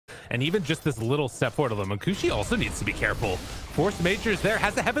And even just this little step forward of them. Makushi also needs to be careful. Force Major's there,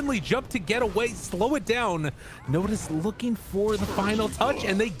 has a heavenly jump to get away, slow it down. Notice looking for the final touch,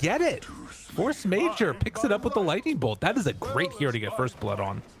 and they get it. Force Major picks it up with the lightning bolt. That is a great hero to get first blood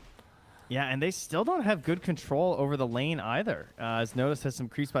on. Yeah, and they still don't have good control over the lane either. As Notice has some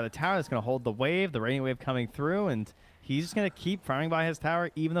creeps by the tower that's going to hold the wave, the raining wave coming through, and he's just going to keep firing by his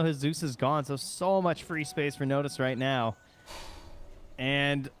tower even though his Zeus is gone. So much free space for Notice right now.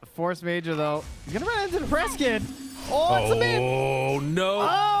 And Force Major, though, he's going to run into the press kid. Oh, it's a mid. Oh, no.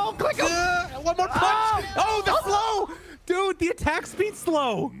 Oh, click him. One more punch. Oh, the slow. Dude, the attack speed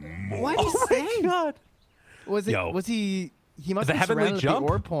slow. What is oh, my God. Was he must the be heavenly surrounded jump? at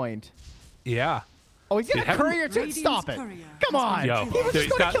the orb point. Yeah. Oh, he's got a courier too. Stop it. Come on. Yo, he was just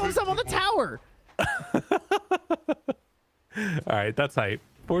going to kill himself on the tower. All right, that's hype.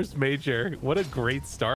 Force Major, what a great start.